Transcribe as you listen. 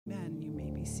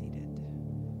be seated.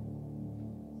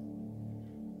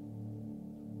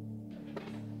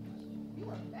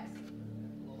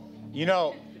 You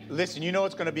know, listen, you know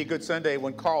it's going to be a good Sunday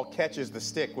when Carl catches the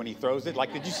stick when he throws it.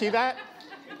 Like, did you see that?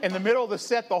 In the middle of the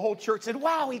set, the whole church said,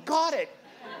 wow, he caught it.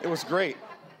 It was great.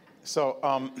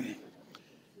 So,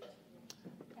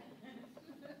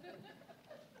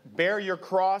 bear your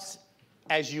cross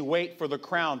as you wait for the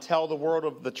crown. Tell the world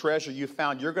of the treasure you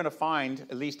found. You're going to find,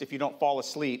 at least if you don't fall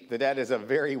asleep, that is a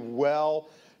very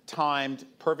well-timed,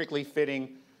 perfectly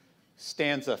fitting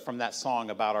stanza from that song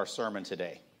about our sermon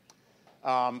today.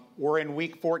 We're in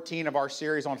week 14 of our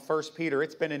series on 1Peter.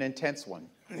 It's been an intense one.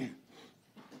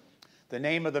 The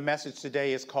name of the message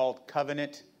today is called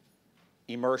Covenant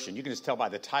Immersion. You can just tell by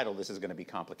the title this is going to be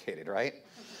complicated, right?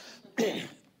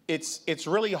 It's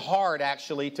really hard,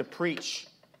 actually, to preach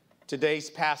today's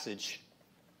passage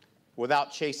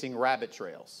without chasing rabbit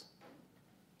trails.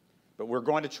 But we're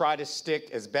going to try to stick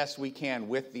as best we can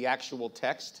with the actual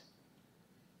text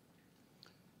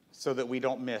so that we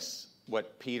don't miss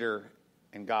what Peter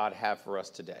and God have for us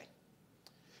today.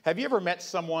 Have you ever met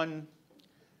someone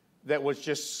that was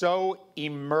just so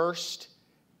immersed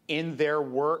in their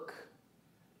work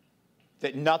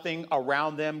that nothing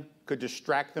around them could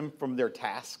distract them from their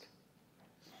task?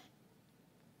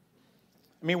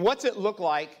 I mean, what's it look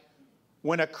like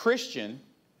when a Christian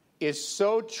is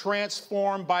so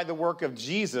transformed by the work of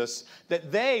Jesus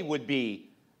that they would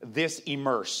be this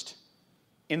immersed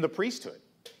in the priesthood?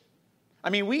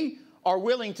 I mean, we are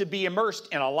willing to be immersed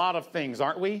in a lot of things,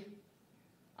 aren't we?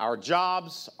 Our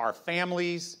jobs, our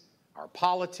families, our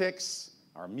politics,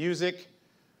 our music.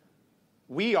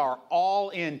 We are all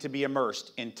in to be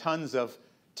immersed in tons of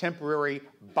temporary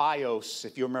bios,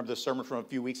 if you remember the sermon from a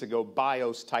few weeks ago,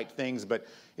 bios type things, but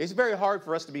it's very hard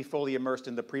for us to be fully immersed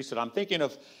in the priesthood. I'm thinking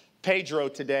of Pedro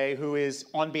today, who is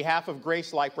on behalf of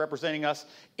Grace Life representing us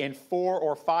in 4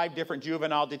 or 5 different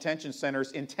juvenile detention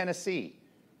centers in Tennessee.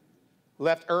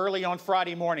 Left early on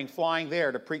Friday morning, flying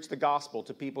there to preach the gospel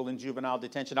to people in juvenile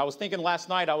detention. I was thinking last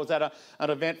night, I was at an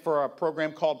event for a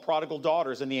program called Prodigal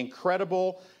Daughters and the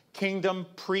incredible kingdom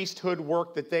priesthood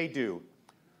work that they do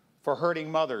for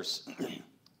hurting mothers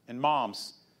and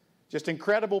moms. Just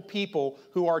incredible people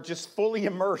who are just fully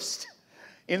immersed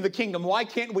in the kingdom. Why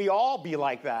can't we all be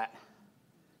like that?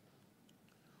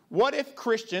 What if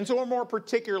Christians, or more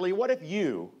particularly, what if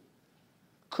you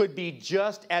could be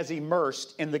just as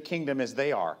immersed in the kingdom as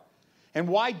they are? And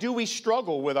why do we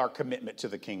struggle with our commitment to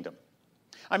the kingdom?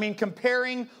 I mean,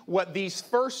 comparing what these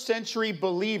first century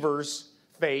believers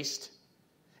faced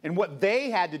and what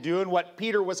they had to do and what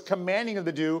Peter was commanding them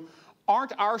to do,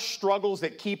 aren't our struggles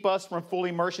that keep us from full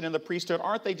immersion in the priesthood,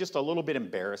 aren't they just a little bit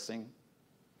embarrassing?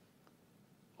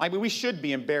 I mean, we should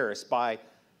be embarrassed by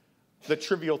the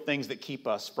trivial things that keep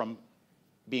us from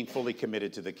being fully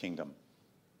committed to the kingdom.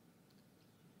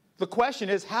 The question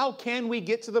is, how can we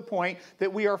get to the point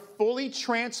that we are fully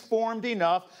transformed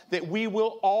enough that we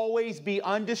will always be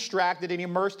undistracted and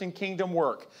immersed in kingdom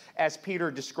work, as Peter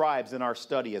describes in our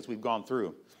study as we've gone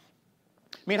through?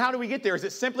 I mean, how do we get there? Is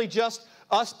it simply just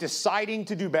us deciding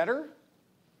to do better?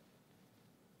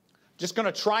 Just going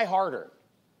to try harder?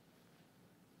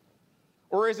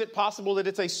 Or is it possible that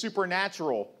it's a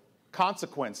supernatural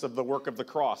consequence of the work of the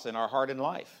cross in our heart and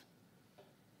life?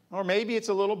 Or maybe it's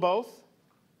a little both.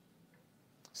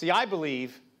 See, I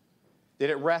believe that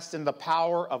it rests in the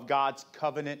power of God's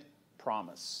covenant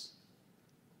promise.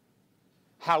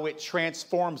 How it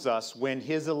transforms us when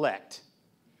His elect,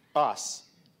 us,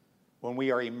 when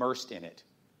we are immersed in it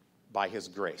by His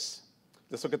grace.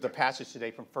 Let's look at the passage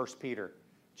today from 1Peter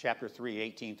chapter 3,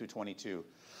 18 through 22.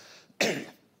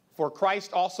 For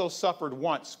Christ also suffered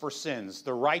once for sins,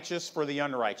 the righteous for the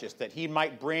unrighteous, that He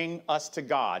might bring us to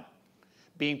God,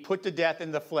 being put to death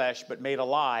in the flesh, but made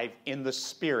alive in the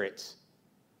Spirit,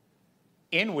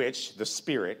 in which, the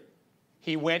Spirit,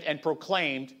 He went and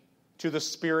proclaimed to the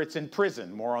spirits in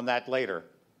prison, more on that later,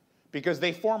 because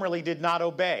they formerly did not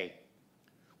obey,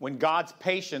 when God's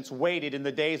patience waited in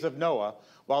the days of Noah,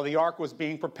 while the ark was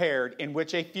being prepared, in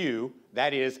which a few,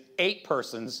 that is, 8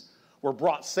 persons, were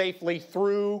brought safely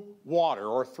through water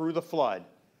or through the flood.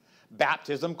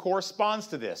 Baptism corresponds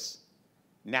to this.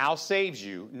 Now saves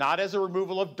you, not as a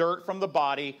removal of dirt from the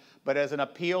body, but as an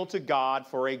appeal to God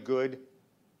for a good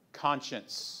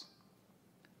conscience.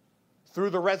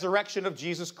 Through the resurrection of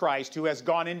Jesus Christ, who has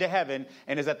gone into heaven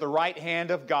and is at the right hand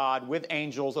of God with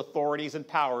angels, authorities, and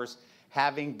powers,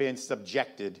 having been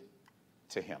subjected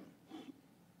to Him.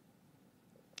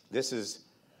 This is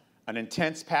an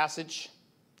intense passage.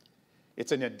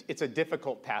 It's a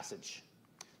difficult passage.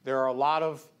 There are a lot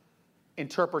of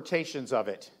interpretations of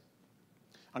it.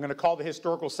 I'm going to call the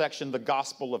historical section the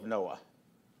Gospel of Noah.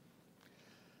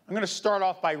 I'm going to start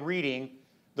off by reading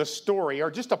the story,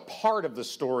 or just a part of the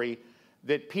story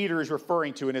that Peter is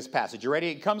referring to in his passage. You ready?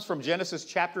 It comes from Genesis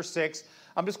chapter 6.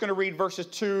 I'm just going to read verses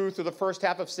 2 through the first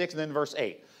half of 6 and then verse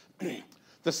 8.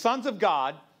 The sons of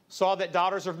God saw that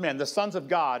daughters of men, the sons of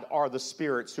God are the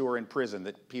spirits who are in prison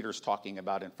that Peter's talking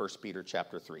about in 1 Peter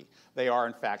chapter 3. They are,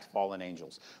 in fact, fallen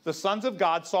angels. The sons of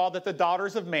God saw that the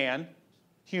daughters of man,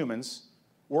 humans,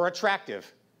 were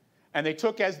attractive, and they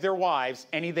took as their wives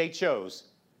any they chose.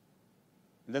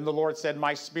 And then the Lord said,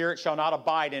 my spirit shall not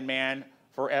abide in man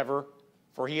forever,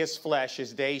 for he is flesh.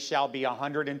 His days shall be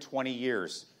 120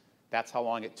 years. That's how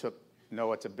long it took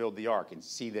Noah to build the ark. And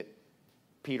see that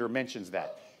Peter mentions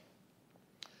that.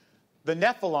 The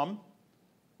Nephilim,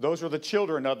 those were the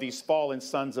children of these fallen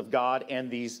sons of God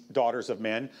and these daughters of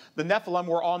men. The Nephilim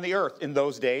were on the earth in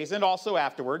those days and also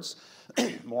afterwards.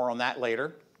 More on that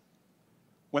later.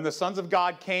 When the sons of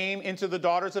God came into the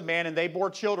daughters of man and they bore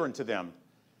children to them.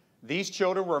 These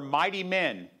children were mighty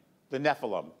men, the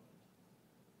Nephilim,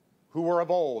 who were of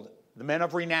old, the men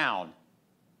of renown.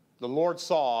 The Lord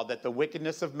saw that the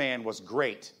wickedness of man was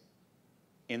great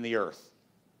in the earth.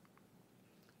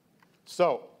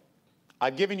 So,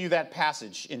 I've given you that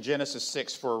passage in Genesis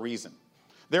 6 for a reason.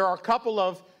 There are a couple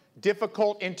of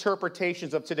difficult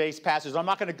interpretations of today's passage. I'm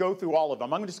not going to go through all of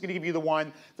them. I'm just going to give you the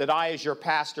one that I, as your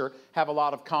pastor, have a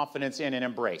lot of confidence in and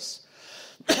embrace.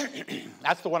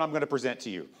 That's the one I'm going to present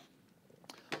to you.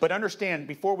 But understand,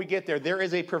 before we get there, there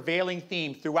is a prevailing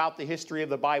theme throughout the history of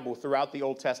the Bible, throughout the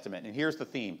Old Testament. And here's the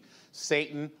theme.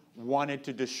 Satan wanted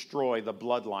to destroy the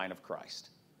bloodline of Christ.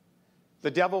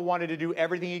 The devil wanted to do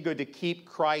everything he could to keep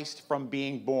Christ from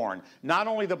being born. Not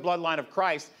only the bloodline of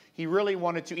Christ, he really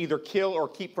wanted to either kill or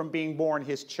keep from being born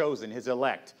his chosen, his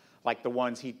elect, like the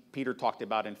ones Peter talked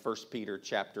about in 1 Peter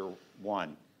chapter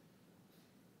 1.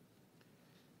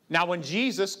 Now, when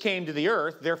Jesus came to the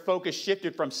earth, their focus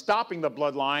shifted from stopping the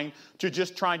bloodline to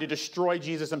just trying to destroy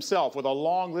Jesus himself with a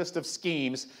long list of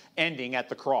schemes ending at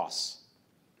the cross.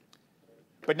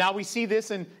 But now we see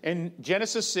this in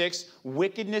Genesis 6.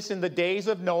 Wickedness in the days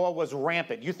of Noah was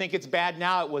rampant. You think it's bad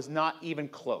now? It was not even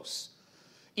close.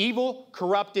 Evil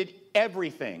corrupted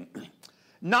everything.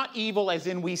 Not evil as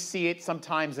in we see it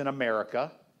sometimes in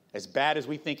America, as bad as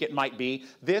we think it might be.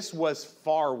 This was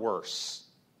far worse.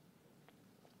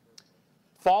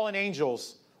 Fallen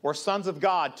angels, or sons of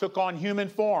God, took on human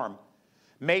form,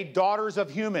 made daughters of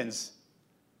humans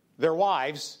their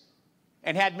wives,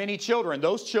 and had many children.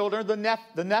 Those children, the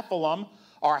Nephilim,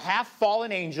 are half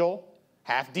fallen angel,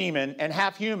 half demon, and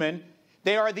half human.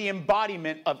 They are the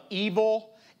embodiment of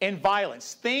evil and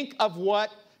violence. Think of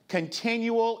what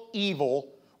continual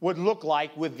evil would look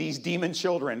like with these demon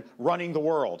children running the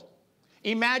world.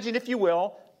 Imagine, if you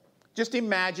will, just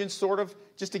imagine, sort of,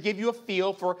 just to give you a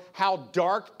feel for how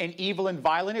dark and evil and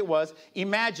violent it was,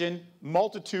 imagine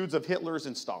multitudes of Hitlers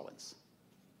and Stalins.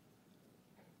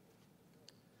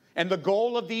 And the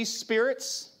goal of these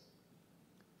spirits,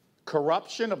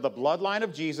 corruption of the bloodline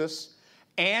of Jesus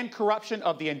and corruption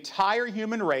of the entire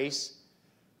human race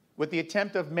with the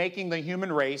attempt of making the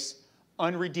human race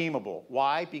unredeemable.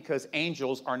 Why? Because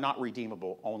angels are not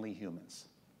redeemable, only humans.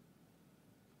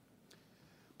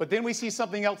 But then we see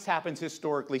something else happens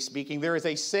historically speaking. There is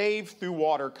a saved through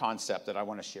water concept that I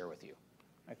want to share with you.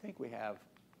 I think we have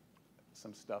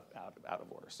some stuff out of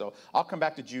order. So I'll come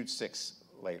back to Jude 6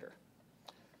 later.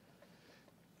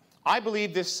 I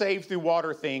believe this saved through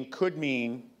water thing could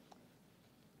mean,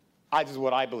 this is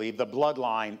what I believe, the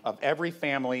bloodline of every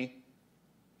family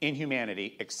in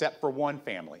humanity except for one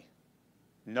family.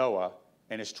 Noah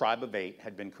and his tribe of 8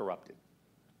 had been corrupted.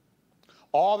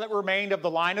 All that remained of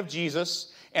the line of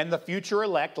Jesus and the future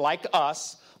elect, like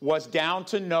us, was down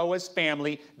to Noah's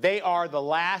family. They are the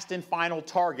last and final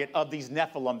target of these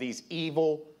Nephilim, these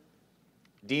evil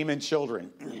demon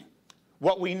children.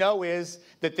 What we know is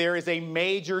that there is a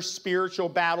major spiritual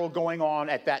battle going on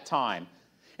at that time.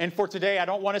 And for today, I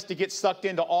don't want us to get sucked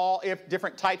into all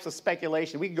different types of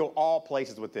speculation. We can go all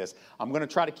places with this. I'm going to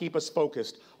try to keep us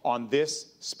focused on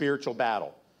this spiritual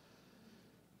battle.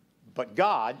 But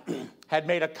God had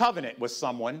made a covenant with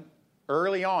someone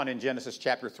early on in Genesis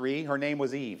chapter 3. Her name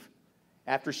was Eve.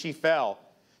 After she fell,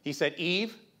 he said,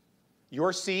 Eve,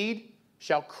 your seed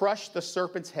shall crush the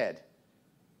serpent's head,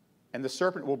 and the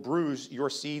serpent will bruise your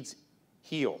seed's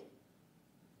heel.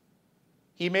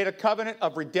 He made a covenant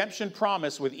of redemption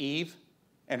promise with Eve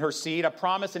and her seed, a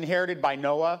promise inherited by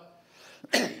Noah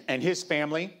and his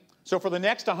family. So for the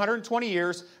next 120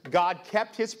 years, God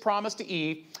kept his promise to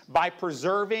Eve by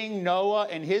preserving Noah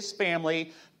and his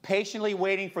family, patiently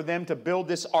waiting for them to build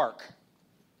this ark.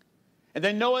 And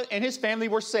then Noah and his family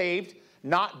were saved,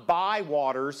 not by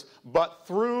waters, but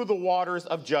through the waters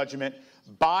of judgment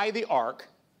by the ark.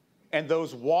 And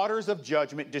those waters of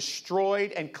judgment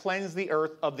destroyed and cleansed the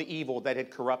earth of the evil that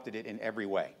had corrupted it in every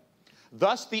way.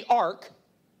 Thus the ark,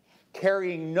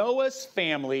 carrying Noah's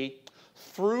family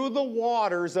through the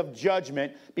waters of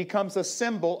judgment, becomes a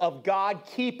symbol of God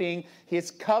keeping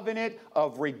his covenant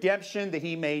of redemption that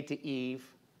he made to Eve.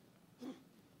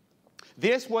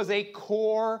 This was a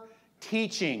core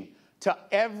teaching to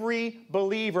every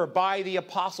believer by the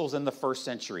apostles in the first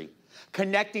century,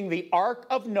 connecting the ark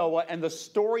of Noah and the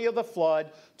story of the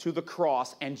flood to the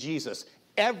cross and Jesus.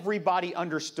 Everybody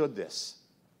understood this.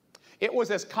 It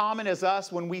was as common as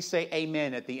us when we say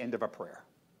amen at the end of a prayer.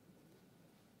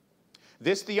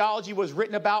 This theology was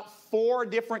written about 4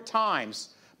 different times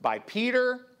by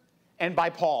Peter and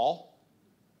by Paul.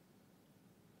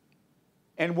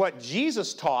 And what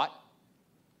Jesus taught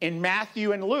in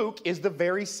Matthew and Luke is the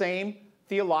very same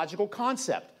theological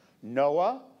concept.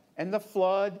 Noah and the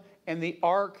flood and the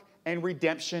ark and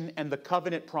redemption and the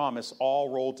covenant promise all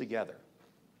rolled together.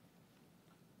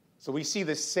 So we see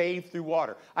this saved through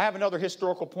water. I have another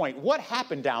historical point. What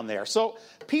happened down there? So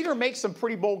Peter makes some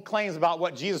pretty bold claims about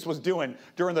what Jesus was doing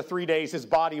during the 3 days his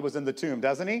body was in the tomb,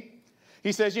 doesn't he?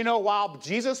 He says, while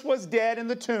Jesus was dead in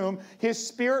the tomb, his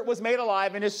spirit was made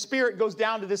alive, and his spirit goes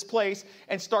down to this place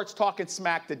and starts talking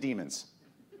smack to demons.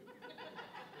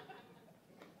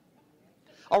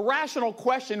 A rational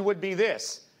question would be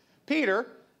this: Peter,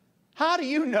 how do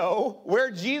you know where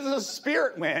Jesus'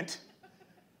 spirit went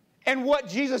and what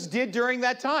Jesus did during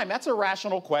that time? That's a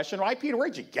rational question, right? Peter,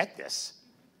 where'd you get this?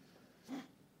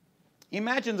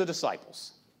 Imagine the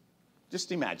disciples.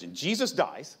 Just imagine. Jesus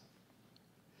dies.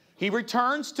 He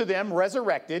returns to them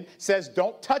resurrected, says,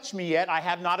 "Don't touch me yet. I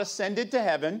have not ascended to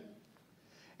heaven."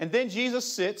 And then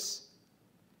Jesus sits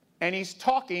and he's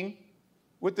talking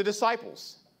with the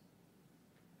disciples.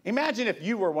 Imagine if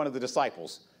you were one of the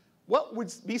disciples. What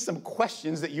would be some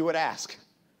questions that you would ask?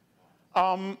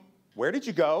 Where did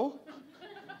you go?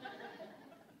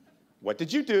 What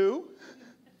did you do?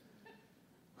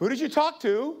 Who did you talk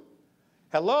to?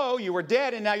 Hello, you were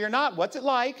dead and now you're not. What's it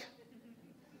like?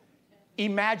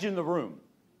 Imagine the room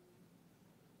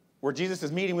where Jesus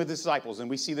is meeting with his disciples, and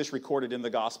we see this recorded in the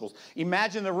Gospels.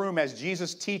 Imagine the room as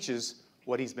Jesus teaches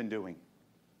what he's been doing,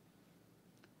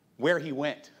 where he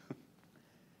went,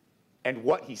 and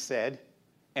what he said,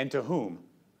 and to whom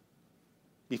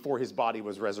before his body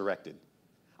was resurrected.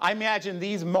 I imagine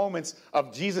these moments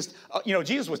of Jesus.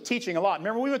 Jesus was teaching a lot.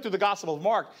 Remember, we went through the Gospel of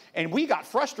Mark, and we got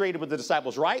frustrated with the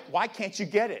disciples, right? Why can't you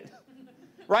get it?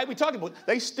 Right? We talked about it.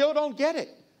 They still don't get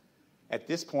it. At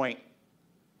this point,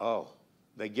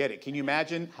 they get it. Can you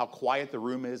imagine how quiet the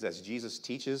room is as Jesus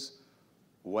teaches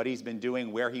what he's been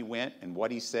doing, where he went, and what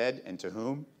he said, and to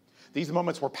whom? These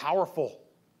moments were powerful.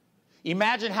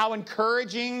 Imagine how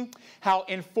encouraging, how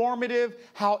informative,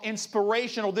 how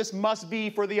inspirational this must be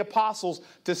for the apostles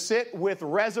to sit with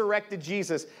resurrected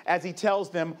Jesus as he tells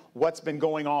them what's been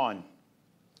going on.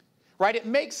 Right? It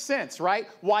makes sense, right?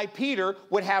 Why Peter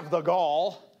would have the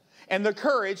gall and the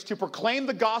courage to proclaim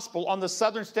the gospel on the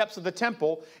southern steps of the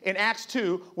temple in Acts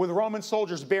 2 with Roman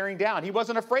soldiers bearing down. He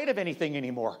wasn't afraid of anything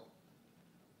anymore.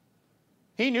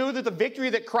 He knew that the victory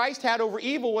that Christ had over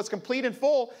evil was complete and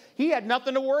full. He had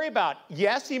nothing to worry about.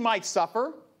 Yes, he might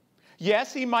suffer.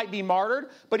 Yes, he might be martyred,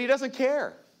 but he doesn't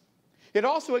care. It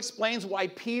also explains why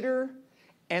Peter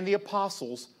and the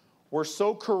apostles were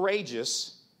so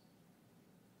courageous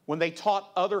when they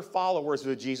taught other followers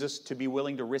of Jesus to be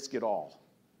willing to risk it all.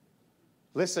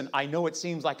 Listen, I know it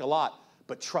seems like a lot,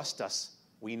 but trust us,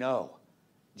 we know.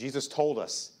 Jesus told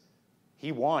us.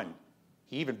 He won.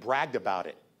 He even bragged about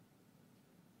it.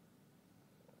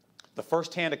 The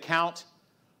first-hand account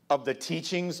of the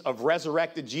teachings of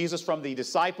resurrected Jesus from the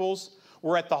disciples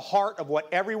were at the heart of what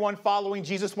everyone following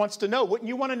Jesus wants to know. Wouldn't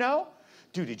you want to know?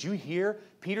 Dude, did you hear?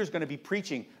 Peter's going to be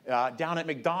preaching down at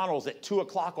McDonald's at 2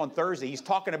 o'clock on Thursday. He's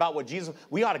talking about what Jesus...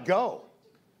 We ought to go.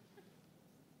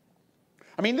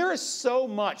 I mean, there is so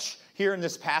much here in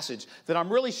this passage that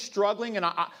I'm really struggling, and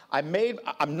I'm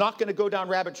not going to go down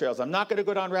rabbit trails. I'm not going to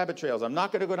go down rabbit trails. I'm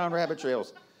not going to go down rabbit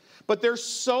trails. But there's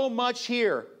so much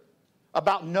here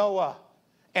about Noah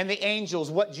and the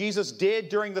angels, what Jesus did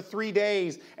during the 3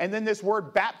 days, and then this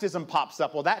word baptism pops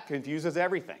up. Well, that confuses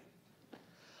everything.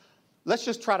 Let's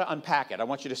just try to unpack it. I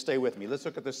want you to stay with me. Let's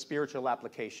look at the spiritual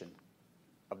application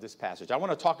of this passage. I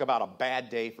want to talk about a bad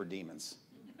day for demons.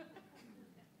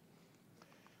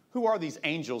 Who are these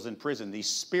angels in prison, these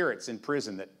spirits in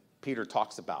prison that Peter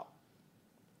talks about?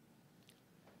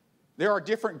 There are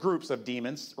different groups of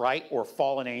demons, right? Or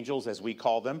fallen angels, as we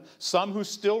call them. Some who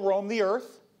still roam the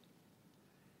earth.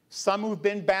 some who've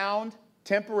been bound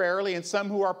temporarily and some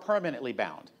who are permanently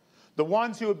bound. The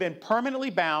ones who have been permanently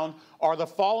bound are the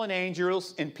fallen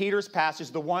angels in Peter's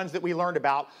passage, the ones that we learned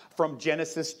about from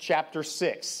Genesis chapter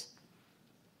 6.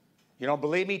 You don't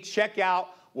believe me? Check out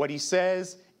what he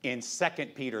says in 2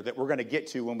 Peter that we're going to get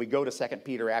to when we go to 2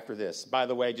 Peter after this. By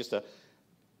the way, just a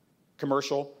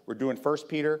commercial. We're doing 1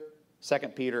 Peter, 2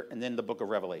 Peter, and then the book of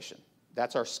Revelation.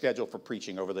 That's our schedule for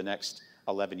preaching over the next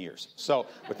 11 years. So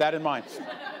with that in mind,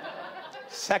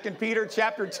 2 Peter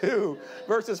chapter 2,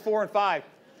 verses 4 and 5.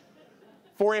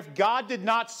 For if God did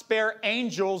not spare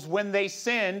angels when they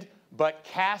sinned, but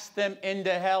cast them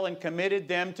into hell and committed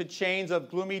them to chains of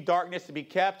gloomy darkness to be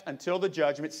kept until the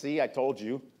judgment. See, I told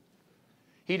you.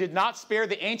 He did not spare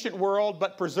the ancient world,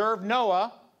 but preserved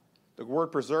Noah. The word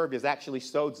preserved is actually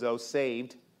sozo,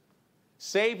 saved.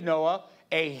 Saved Noah,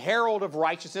 a herald of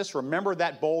righteousness. Remember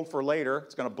that bold for later.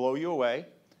 It's going to blow you away.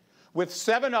 With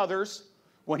 7 others,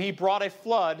 when he brought a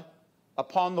flood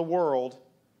upon the world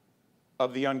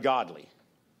of the ungodly.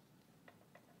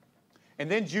 And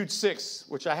then Jude 6,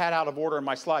 which I had out of order in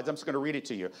my slides. I'm just going to read it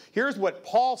to you. Here's what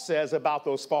Paul says about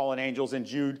those fallen angels in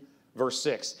Jude verse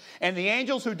 6. And the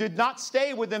angels who did not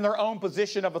stay within their own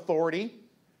position of authority,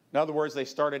 in other words, they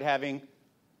started having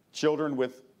children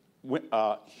with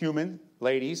human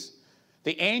ladies.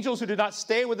 The angels who did not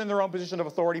stay within their own position of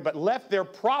authority, but left their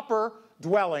proper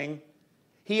dwelling,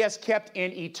 he has kept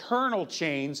in eternal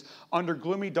chains under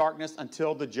gloomy darkness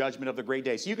until the judgment of the great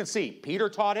day. So you can see, Peter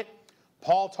taught it,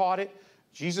 Paul taught it,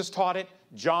 Jesus taught it,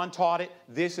 John taught it.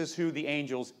 This is who the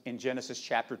angels in Genesis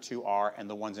chapter 2 are, and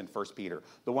the ones in 1 Peter,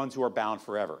 the ones who are bound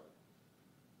forever.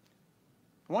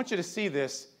 I want you to see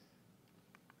this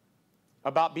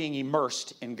about being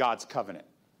immersed in God's covenant.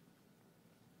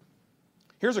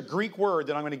 Here's a Greek word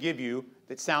that I'm going to give you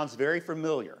that sounds very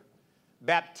familiar.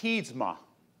 Baptisma.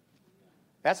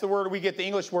 That's the word we get the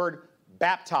English word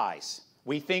baptize.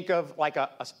 We think of like a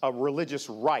religious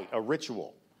rite, a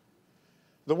ritual.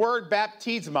 The word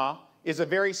baptisma is a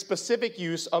very specific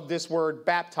use of this word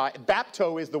baptize.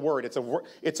 Bapto is the word.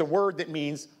 It's a word that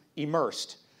means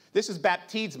immersed. This is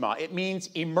baptisma. It means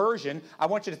immersion. I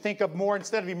want you to think of more,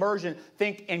 instead of immersion,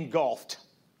 think engulfed,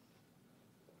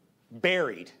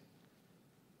 buried.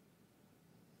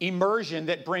 Immersion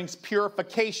that brings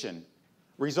purification,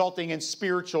 resulting in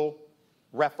spiritual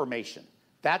reformation.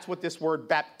 That's what this word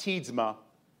baptisma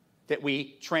that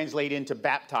we translate into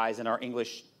baptize in our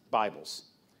English Bibles.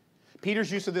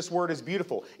 Peter's use of this word is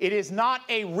beautiful. It is not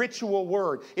a ritual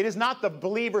word. It is not the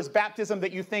believer's baptism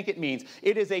that you think it means.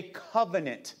 It is a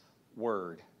covenant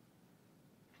word.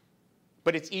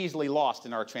 But it's easily lost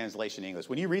in our translation in English.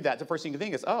 When you read that, the first thing you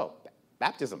think is, oh,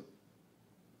 baptism.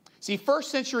 See,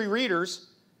 first century readers,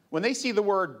 when they see the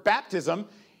word baptism,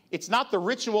 it's not the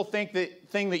ritual thing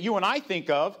that you and I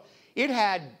think of. It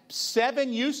had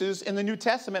 7 uses in the New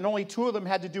Testament, and only 2 of them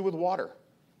had to do with water.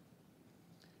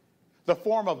 The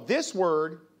form of this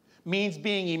word means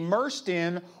being immersed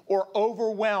in or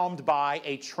overwhelmed by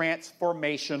a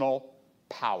transformational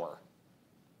power.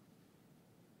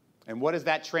 And what is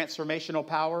that transformational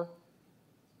power?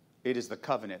 It is the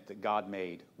covenant that God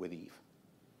made with Eve.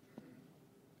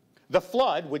 The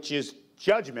flood, which is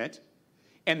judgment,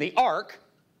 and the ark,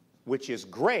 which is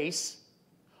grace,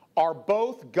 are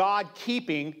both God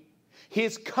keeping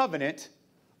his covenant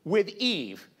with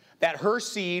Eve, that her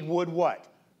seed would what?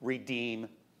 Redeem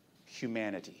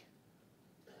humanity.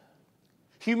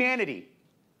 Humanity,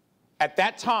 at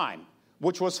that time,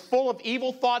 which was full of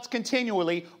evil thoughts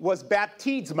continually, was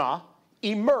baptisma,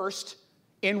 immersed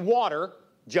in water,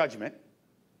 judgment.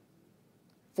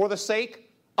 For the sake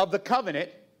of the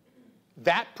covenant,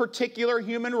 that particular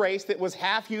human race that was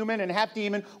half human and half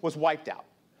demon was wiped out.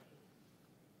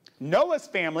 Noah's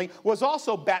family was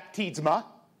also baptisma,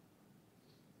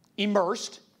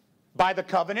 immersed by the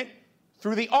covenant,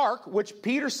 through the ark, which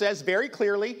Peter says very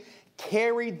clearly,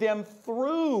 carried them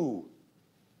through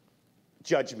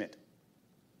judgment,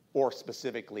 or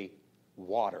specifically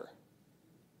water.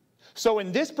 So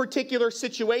in this particular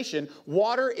situation,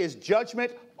 water is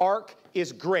judgment, ark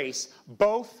is grace.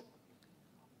 Both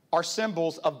are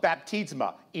symbols of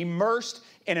baptisma, immersed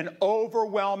in an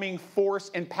overwhelming force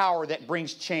and power that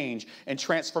brings change and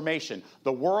transformation.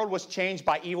 The world was changed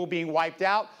by evil being wiped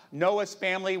out. Noah's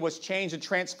family was changed and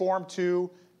transformed to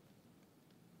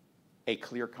a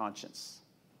clear conscience,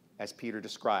 as Peter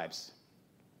describes.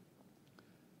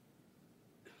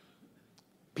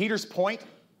 Peter's point,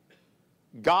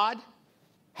 God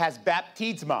has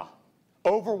baptisma,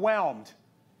 overwhelmed,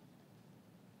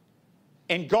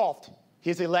 engulfed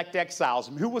his elect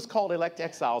exiles. Who was called elect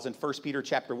exiles in 1 Peter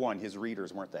chapter 1? His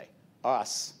readers, weren't they?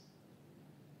 Us.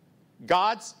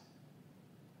 God's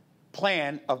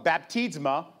plan of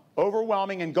baptisma,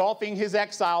 overwhelming, engulfing his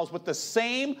exiles with the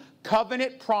same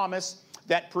covenant promise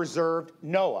that preserved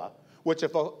Noah, which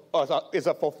is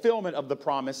a fulfillment of the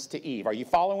promise to Eve. Are you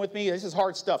following with me? This is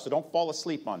hard stuff, so don't fall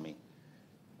asleep on me.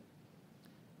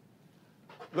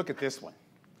 Look at this one.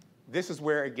 This is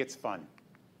where it gets fun.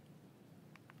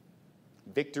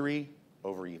 Victory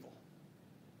over evil.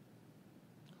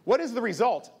 What is the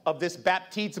result of this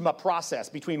baptisma process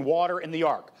between water and the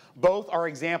ark? Both are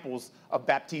examples of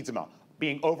baptisma,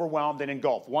 being overwhelmed and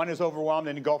engulfed. One is overwhelmed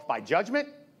and engulfed by judgment,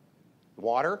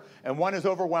 water, and one is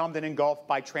overwhelmed and engulfed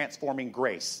by transforming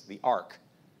grace, the ark.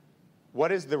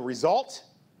 What is the result?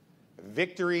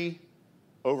 Victory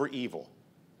over evil.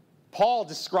 Paul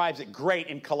describes it great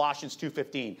in Colossians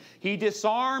 2:15. He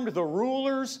disarmed the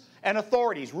rulers and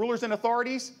authorities. Rulers and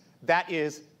authorities, that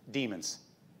is demons.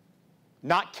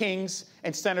 Not kings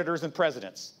and senators and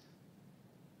presidents.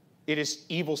 It is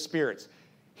evil spirits.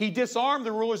 He disarmed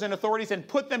the rulers and authorities and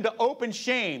put them to open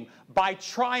shame by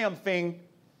triumphing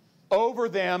over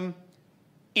them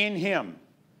in him.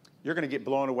 You're going to get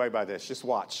blown away by this. Just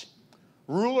watch.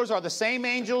 Rulers are the same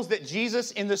angels that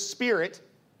Jesus in the Spirit,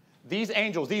 these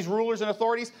angels, these rulers and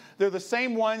authorities, they're the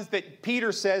same ones that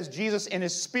Peter says Jesus in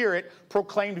his Spirit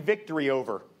proclaimed victory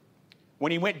over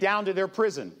when he went down to their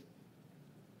prison.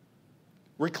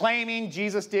 Reclaiming,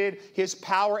 Jesus did, his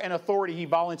power and authority he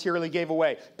voluntarily gave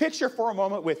away. Picture for a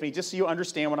moment with me, just so you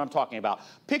understand what I'm talking about.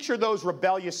 Picture those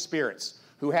rebellious spirits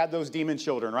who had those demon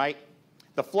children, right?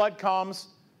 The flood comes,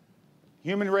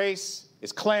 human race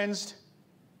is cleansed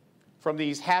from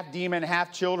these half demon,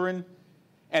 half children,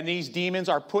 and these demons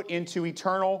are put into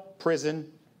eternal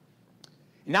prison.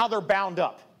 Now they're bound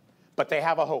up, but they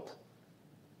have a hope.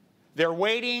 They're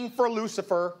waiting for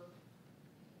Lucifer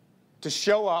to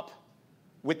show up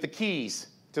with the keys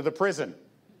to the prison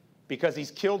because he's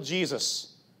killed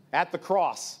Jesus at the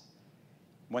cross.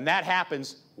 When that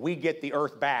happens, we get the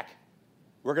earth back.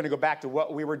 We're going to go back to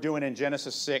what we were doing in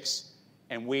Genesis 6,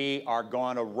 and we are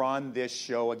going to run this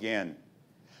show again.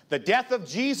 The death of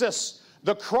Jesus,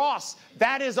 the cross,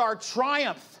 that is our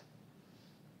triumph.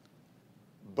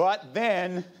 But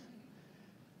then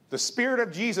the Spirit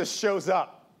of Jesus shows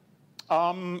up.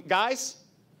 Guys,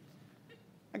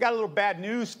 I got a little bad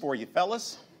news for you,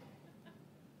 fellas.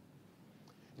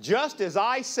 Just as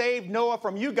I saved Noah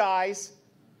from you guys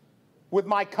with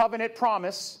my covenant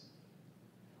promise,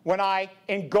 when I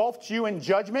engulfed you in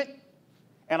judgment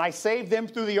and I saved them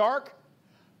through the ark,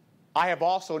 I have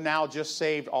also now just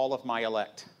saved all of my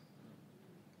elect.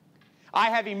 I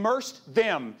have immersed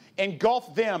them,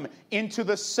 engulfed them into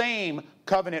the same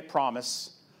covenant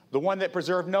promise, the one that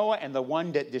preserved Noah and the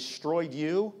one that destroyed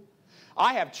you.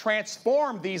 I have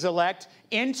transformed these elect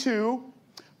into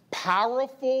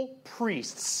powerful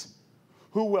priests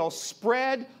who will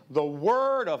spread the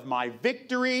word of my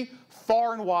victory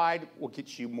far and wide. We'll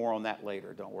get you more on that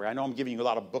later, don't worry. I know I'm giving you a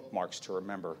lot of bookmarks to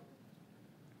remember.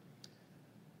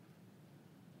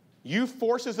 You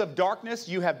forces of darkness,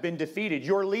 you have been defeated.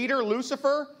 Your leader,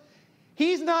 Lucifer,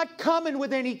 he's not coming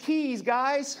with any keys,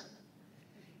 guys.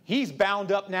 He's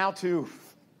bound up now too.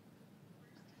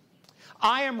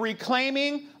 I am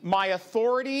reclaiming my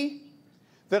authority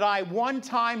that I one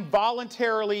time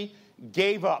voluntarily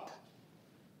gave up.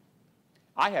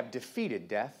 I have defeated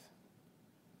death.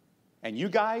 And you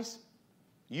guys,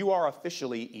 you are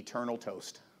officially eternal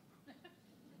toast.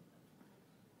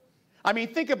 I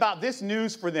mean, think about this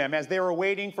news for them as they were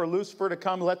waiting for Lucifer to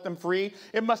come let them free.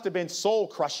 It must have been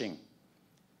soul-crushing,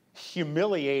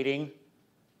 humiliating,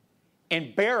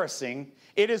 embarrassing.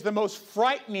 It is the most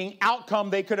frightening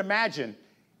outcome they could imagine,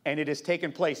 and it has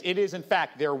taken place. It is, in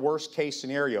fact, their worst-case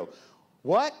scenario.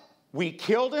 What? We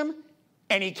killed him,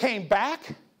 and he came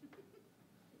back?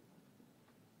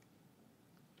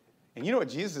 And you know what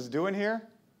Jesus is doing here?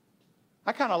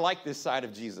 I kind of like this side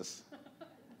of Jesus.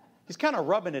 He's kind of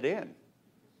rubbing it in.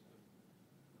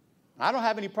 I don't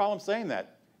have any problem saying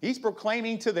that. He's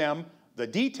proclaiming to them the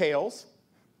details,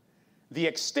 the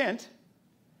extent,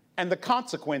 and the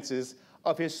consequences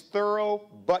of his thorough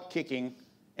butt-kicking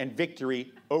and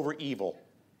victory over evil.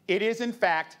 It is, in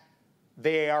fact,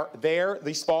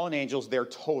 these fallen angels, their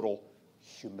total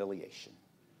humiliation.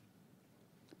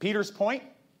 Peter's point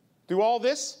through all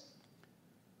this,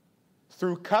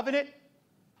 through covenant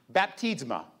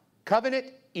baptisma, covenant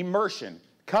immersion,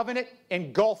 covenant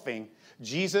engulfing,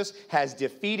 Jesus has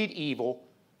defeated evil.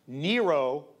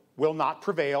 Nero will not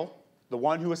prevail, the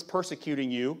one who is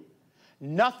persecuting you.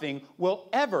 Nothing will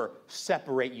ever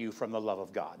separate you from the love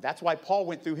of God. That's why Paul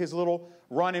went through his little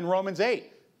run in Romans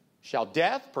 8. Shall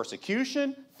death,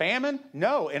 persecution, famine?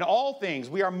 No, in all things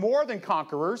we are more than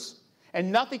conquerors,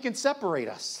 and nothing can separate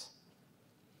us.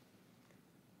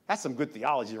 That's some good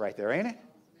theology right there, ain't it?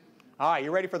 All right, you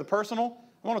ready for the personal?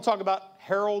 I want to talk about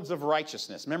heralds of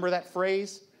righteousness. Remember that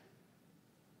phrase?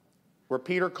 Where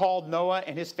Peter called Noah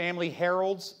and his family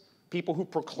heralds, people who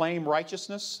proclaim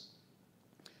righteousness.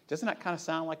 Doesn't that kind of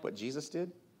sound like what Jesus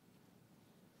did?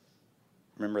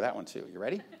 Remember that one too. You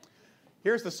ready?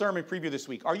 Here's the sermon preview this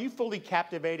week. Are you fully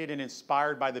captivated and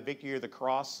inspired by the victory of the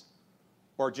cross,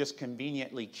 or just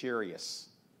conveniently curious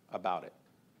about it?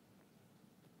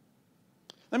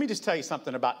 Let me just tell you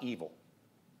something about evil.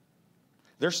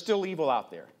 There's still evil out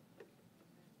there.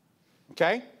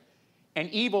 Okay? And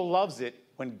evil loves it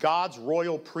when God's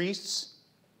royal priests,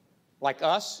 like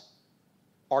us,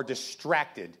 are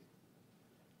distracted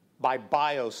by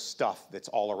bios stuff that's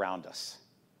all around us.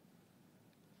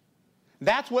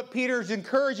 That's what Peter's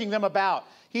encouraging them about.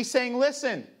 He's saying,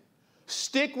 listen,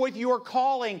 stick with your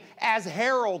calling as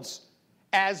heralds,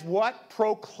 as what?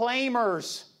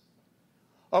 Proclaimers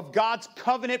of God's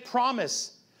covenant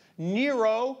promise.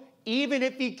 Nero, even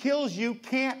if he kills you,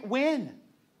 can't win.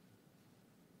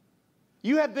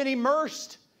 You have been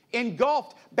immersed,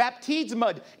 engulfed, baptized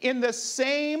in the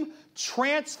same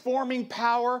transforming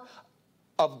power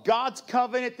of God's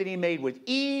covenant that he made with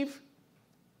Eve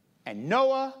and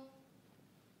Noah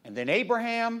and then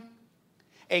Abraham.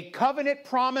 A covenant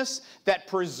promise that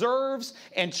preserves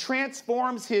and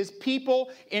transforms his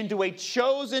people into a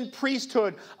chosen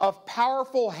priesthood of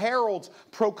powerful heralds,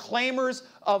 proclaimers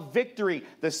of victory.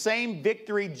 The same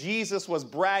victory Jesus was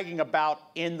bragging about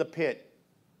in the pit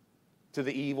to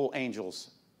the evil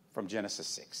angels from Genesis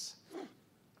 6.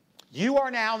 You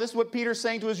are now, this is what Peter's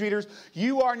saying to his readers,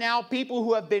 you are now people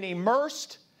who have been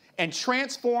immersed and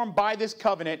transformed by this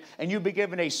covenant, and you've been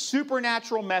given a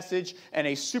supernatural message and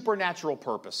a supernatural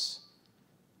purpose.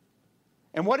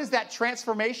 And what is that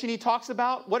transformation he talks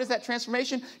about? What is that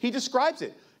transformation? He describes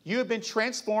it. You have been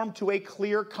transformed to a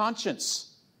clear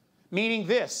conscience. Meaning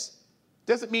this.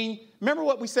 Doesn't mean, remember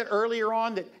what we said earlier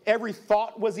on, that every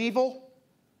thought was evil?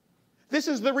 This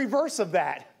is the reverse of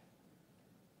that.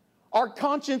 Our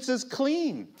conscience is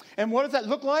clean. And what does that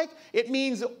look like? It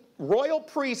means royal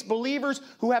priests, believers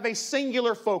who have a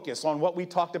singular focus on what we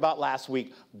talked about last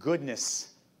week,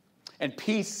 goodness and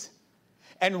peace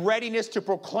and readiness to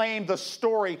proclaim the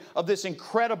story of this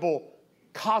incredible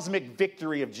cosmic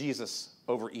victory of Jesus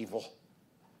over evil.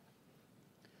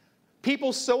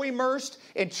 People so immersed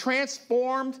and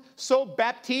transformed, so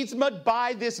baptized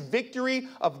by this victory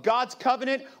of God's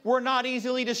covenant, we're not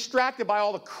easily distracted by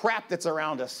all the crap that's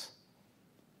around us.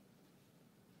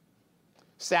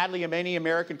 Sadly, many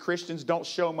American Christians don't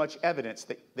show much evidence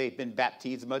that they've been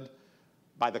baptized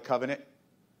by the covenant.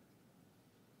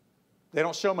 They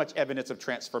don't show much evidence of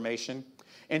transformation.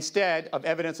 Instead of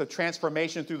evidence of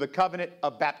transformation through the covenant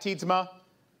of baptisma,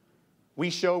 we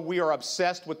show we are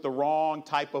obsessed with the wrong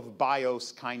type of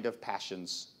bios kind of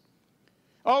passions.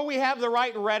 Oh, we have the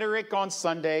right rhetoric on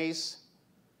Sundays,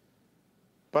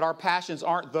 but our passions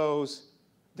aren't those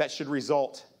that should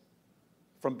result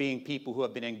from being people who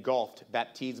have been engulfed,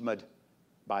 baptized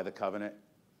by the covenant.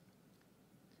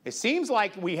 It seems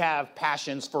like we have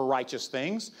passions for righteous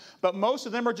things, but most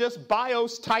of them are just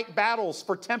bios-type battles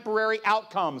for temporary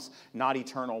outcomes, not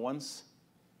eternal ones.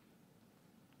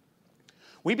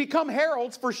 We become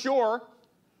heralds for sure,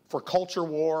 for culture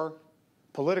war,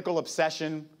 political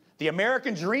obsession, the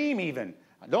American dream even.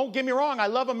 Don't get me wrong, I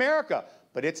love America,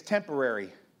 but it's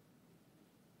temporary.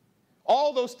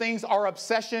 All those things are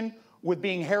obsession with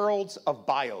being heralds of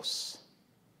bios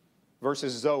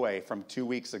versus Zoe from 2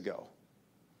 weeks ago.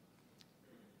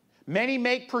 Many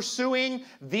make pursuing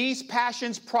these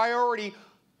passions priority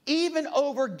even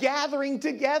over gathering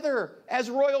together as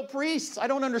royal priests. I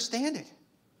don't understand it.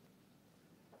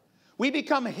 We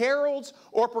become heralds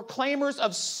or proclaimers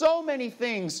of so many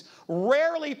things,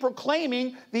 rarely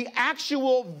proclaiming the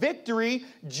actual victory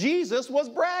Jesus was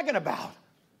bragging about.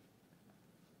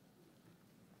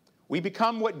 We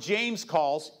become what James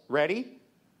calls, ready?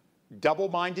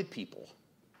 Double-minded people,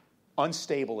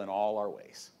 unstable in all our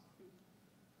ways.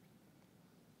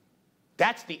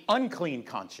 That's the unclean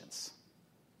conscience.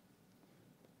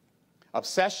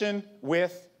 Obsession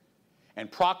with and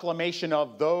proclamation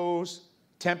of those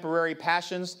temporary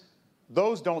passions,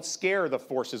 those don't scare the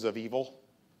forces of evil.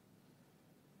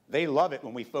 They love it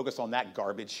when we focus on that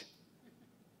garbage.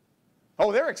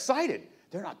 Oh, they're excited.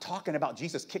 They're not talking about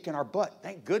Jesus kicking our butt.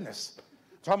 Thank goodness.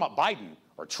 They're talking about Biden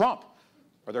or Trump,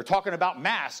 or they're talking about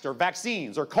masks or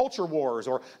vaccines or culture wars,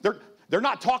 or they're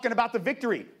not talking about the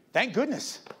victory. Thank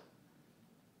goodness.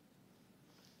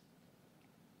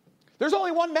 There's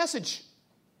only one message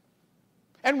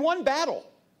and one battle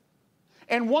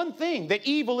and one thing that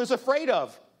evil is afraid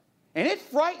of, and it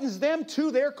frightens them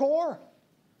to their core.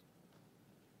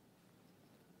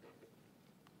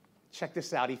 Check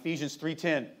this out, Ephesians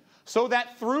 3:10. So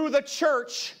that through the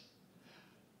church,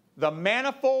 the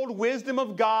manifold wisdom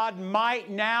of God might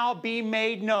now be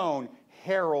made known.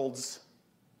 Heralds.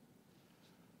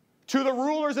 To the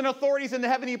rulers and authorities in the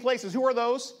heavenly places. Who are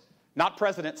those? Not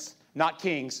presidents, not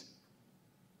kings.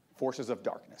 Forces of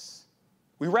darkness.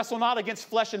 We wrestle not against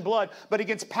flesh and blood, but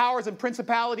against powers and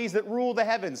principalities that rule the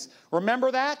heavens.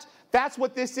 Remember that? That's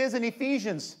what this is in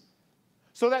Ephesians.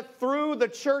 So that through the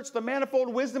church, the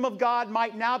manifold wisdom of God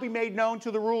might now be made known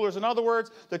to the rulers. In other words,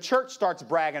 the church starts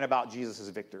bragging about Jesus'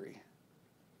 victory.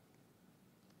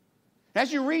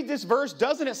 As you read this verse,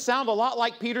 doesn't it sound a lot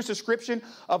like Peter's description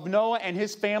of Noah and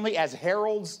his family as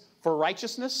heralds for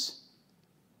righteousness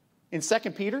in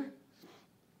 2 Peter?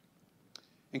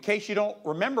 In case you don't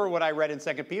remember what I read in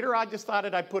 2 Peter, I just thought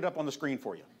I'd put up on the screen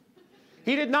for you.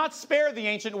 He did not spare the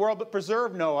ancient world, but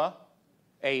preserved Noah,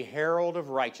 a herald of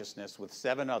righteousness, with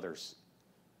 7 others,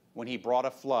 when he brought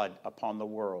a flood upon the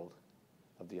world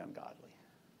of the ungodly.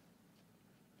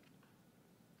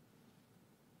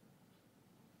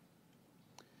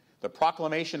 The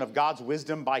proclamation of God's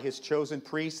wisdom by his chosen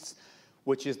priests,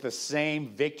 which is the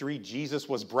same victory Jesus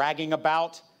was bragging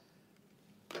about,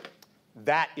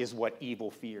 that is what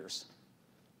evil fears.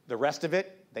 The rest of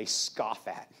it, they scoff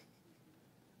at.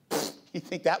 You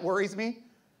think that worries me?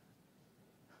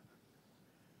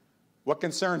 What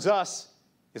concerns us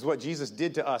is what Jesus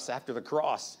did to us after the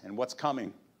cross and what's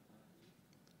coming.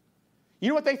 You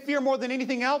know what they fear more than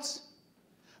anything else?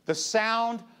 The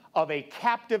sound of a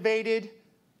captivated,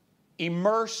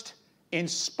 immersed,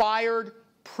 inspired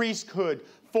priesthood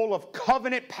full of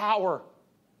covenant power,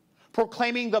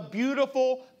 proclaiming the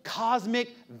beautiful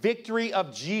cosmic victory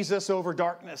of Jesus over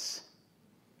darkness.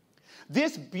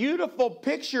 This beautiful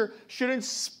picture should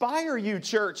inspire you,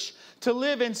 church, to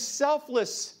live in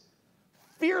selfless,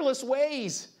 fearless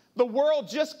ways the world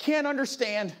just can't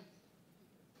understand.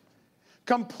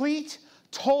 Complete,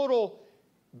 total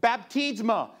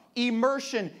baptisma,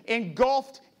 immersion,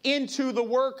 engulfed into the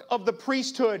work of the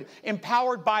priesthood,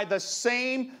 empowered by the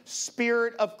same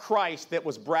Spirit of Christ that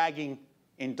was bragging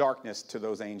in darkness to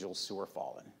those angels who were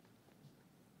fallen.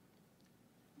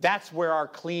 That's where our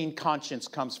clean conscience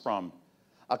comes from.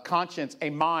 A conscience, a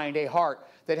mind, a heart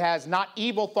that has not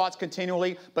evil thoughts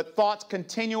continually, but thoughts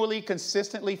continually,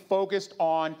 consistently focused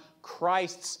on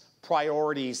Christ's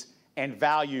priorities and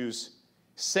values,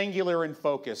 singular in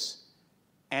focus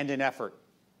and in effort.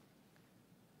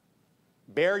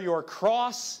 Bear your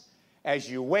cross as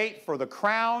you wait for the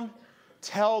crown.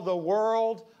 Tell the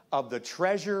world of the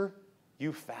treasure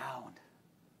you found.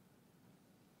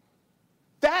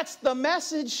 That's the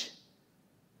message.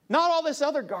 Not all this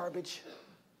other garbage.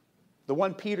 The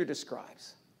one Peter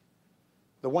describes.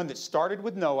 The one that started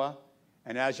with Noah,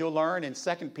 and as you'll learn in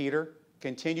 2 Peter,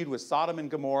 continued with Sodom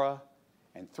and Gomorrah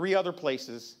and 3 other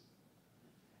places,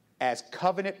 as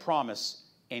covenant promise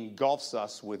engulfs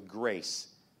us with grace,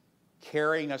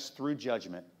 carrying us through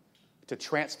judgment to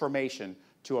transformation,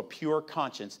 to a pure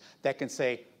conscience that can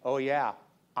say, oh yeah,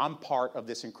 I'm part of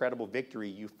this incredible victory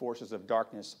you forces of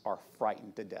darkness are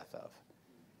frightened to death of.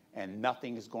 And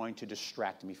nothing is going to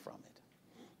distract me from it.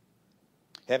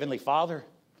 Heavenly Father,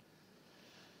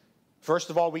 first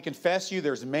of all, we confess you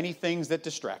there's many things that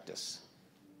distract us.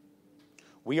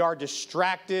 We are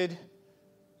distracted.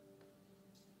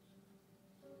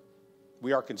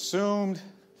 We are consumed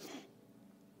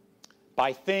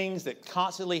by things that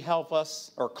constantly help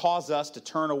us or cause us to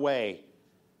turn away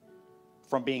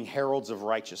from being heralds of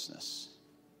righteousness.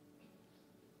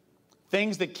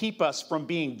 Things that keep us from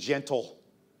being gentle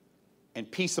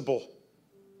and peaceable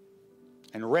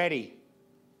and ready.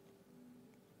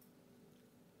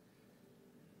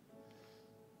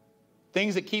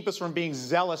 Things that keep us from being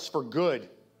zealous for good,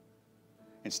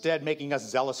 instead making us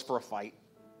zealous for a fight.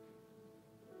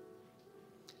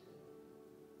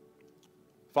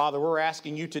 Father, we're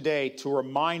asking you today to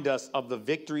remind us of the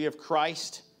victory of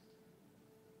Christ.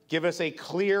 Give us a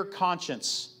clear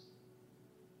conscience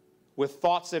with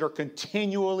thoughts that are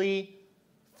continually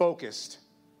focused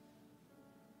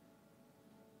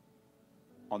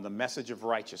on the message of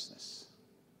righteousness.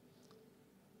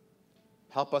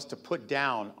 Help us to put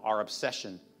down our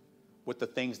obsession with the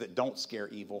things that don't scare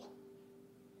evil.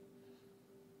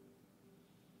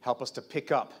 Help us to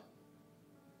pick up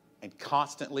and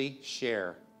constantly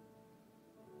share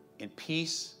in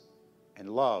peace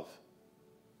and love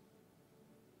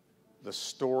the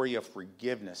story of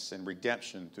forgiveness and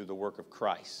redemption through the work of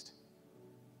Christ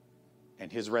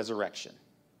and his resurrection.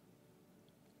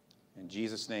 In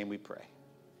Jesus' name we pray.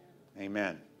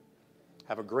 Amen.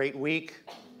 Have a great week.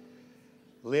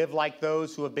 Live like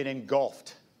those who have been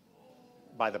engulfed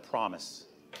by the promise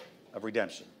of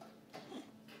redemption.